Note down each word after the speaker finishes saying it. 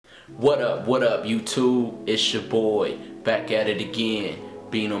What up, YouTube? It's your boy, back at it again,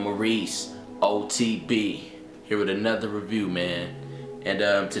 Beno Maurice, OTB, here with another review, man. And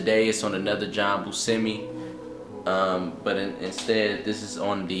today it's on another Jon Buscemi, but instead this is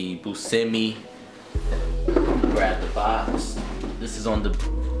on the Buscemi, grab the box, this is on the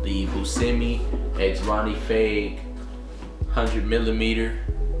Buscemi x Ronnie Fieg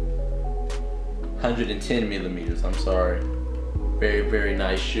 110mm, I'm sorry. Very, very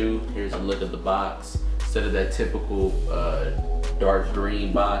nice shoe. Here's a look at the box. Instead of that typical dark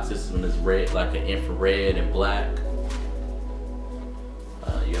green box, this one is red, like an infrared and black.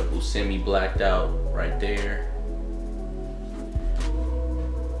 You have Buscemi blacked out right there.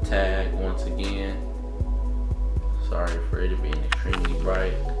 Tag once again. Sorry for it being extremely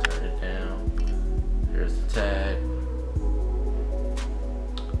bright. Turn it down. Here's the tag.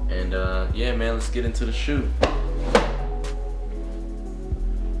 And yeah, man, let's get into the shoe.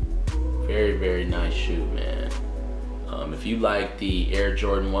 Very, very nice shoe, man. If you like the Air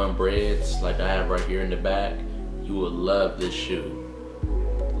Jordan 1 Breds, like I have right here in the back, you will love this shoe.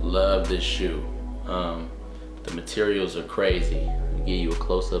 Love this shoe. The materials are crazy. Let me give you a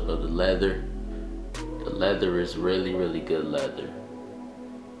close-up of the leather. The leather is really, really good leather.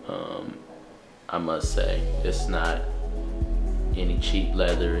 I must say, it's not any cheap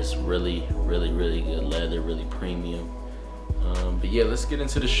leather. It's really, really, really good leather, really premium. But yeah, let's get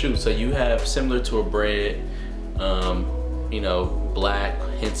into the shoe. So you have, similar to a Bred, you know, black,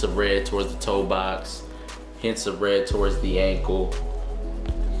 hints of red towards the toe box, hints of red towards the ankle,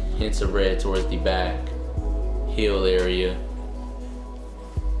 hints of red towards the back, heel area,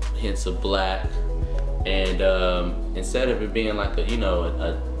 hints of black. And instead of it being like a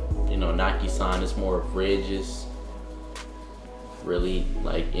Nike sign, it's more of ridges, really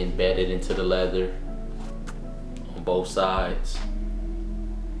like embedded into the leather on both sides.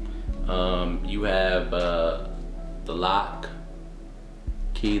 You have the lock,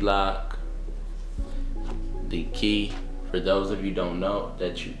 key lock. The key, for those of you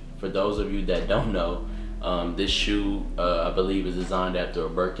that don't know, this shoe I believe is designed after a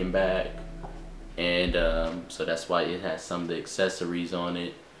Birkin bag, and so that's why it has some of the accessories on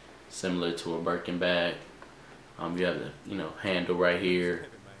it similar to a Birkin bag. You have the handle right here,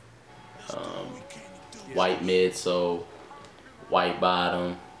 white midsole, white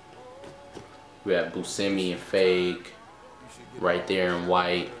bottom. We have Buscemi and Fieg right there in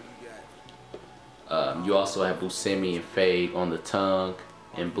white. You also have Buscemi and Fieg on the tongue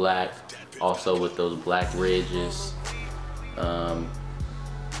in black, also with those black ridges,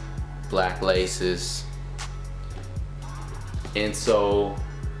 black laces, insole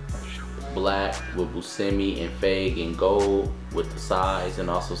black with Buscemi and Fieg in gold with the size,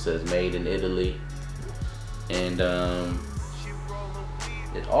 and also says made in Italy. And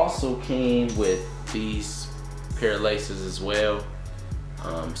it also came with these pair of laces as well,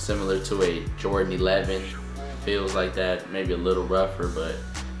 similar to a Jordan 11. Feels like that, maybe a little rougher, but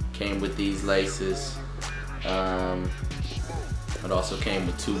came with these laces. It also came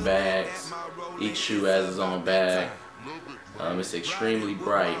with 2 bags. Each shoe has its own bag. It's extremely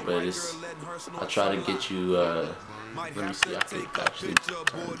bright, but I'll try to get you, let me see, I can actually turn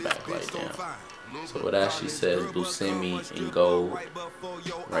the backlight down. So it actually says Buscemi in gold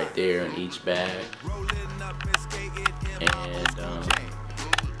right there in each bag. And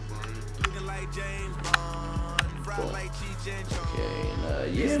cool. Okay,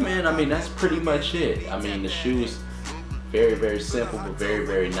 and yeah, man, I mean, that's pretty much it. I mean, the shoe is very, very simple, but very,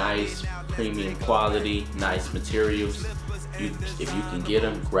 very nice, premium quality, nice materials. If you can get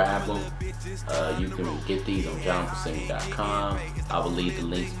them, grab them. You can get these on jonbuscemi.com. I will leave the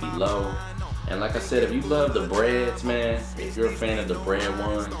links below. And like I said, if you love the Breds, man, if you're a fan of the Bred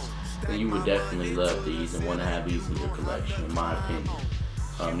ones, then you would definitely love these and want to have these in your collection, in my opinion.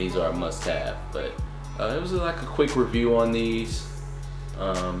 These are a must-have. But it was like a quick review on these.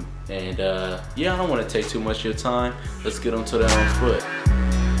 Yeah, I don't want to take too much of your time. Let's get on to that on foot.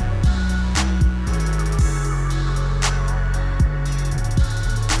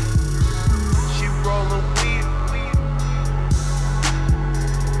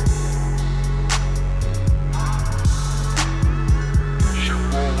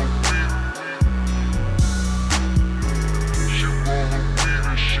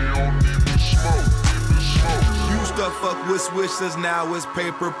 Fuck with switches, now it's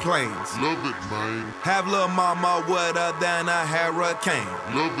paper planes. Love it, man. Have lil' mama wetter than a hurricane.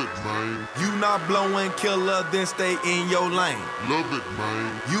 Love it, man. You not blowing killer, then stay in your lane. Love it,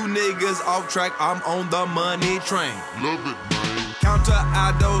 man. You niggas off track, I'm on the money train. Love it, man. Counter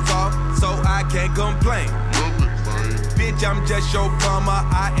I doze off, so I can't complain. Love it, man. bitch, I'm just your plumber,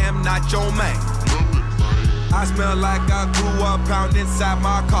 I am not your man. I smell like I grew up pound inside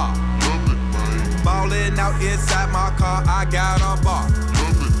my car. Ballin' out inside my car, I got a bar.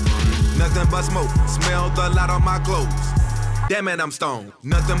 Nothing but smoke, smell the light on my clothes. Damn it, I'm stoned.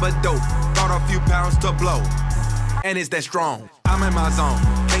 Nothing but dope, got a few pounds to blow. And it's that strong, I'm in my zone.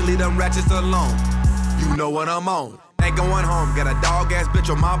 Can't leave them ratchets alone. You know what I'm on. Ain't going home, got a dog ass bitch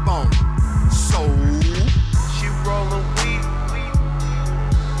on my bone. So, she rollin' weed.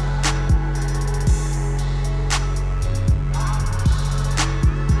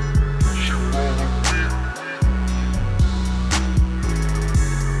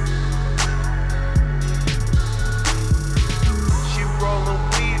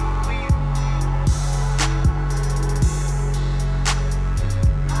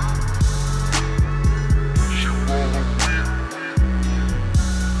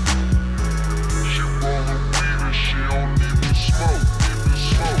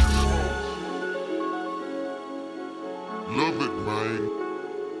 Love it, man.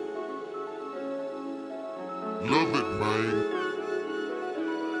 Love it, man.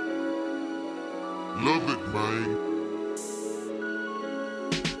 Love it, man.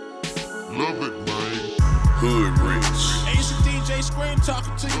 Love it, man. Hood rich. Hey, it's the DJ Scream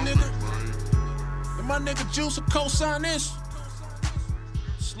talking to you, nigga. And my nigga Juice will co-sign this.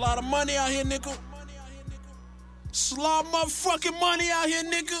 It's a lot of money out here, nigga. It's a lot of motherfucking money out here,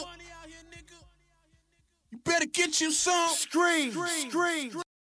 nigga. You better get you some. Scream, scream.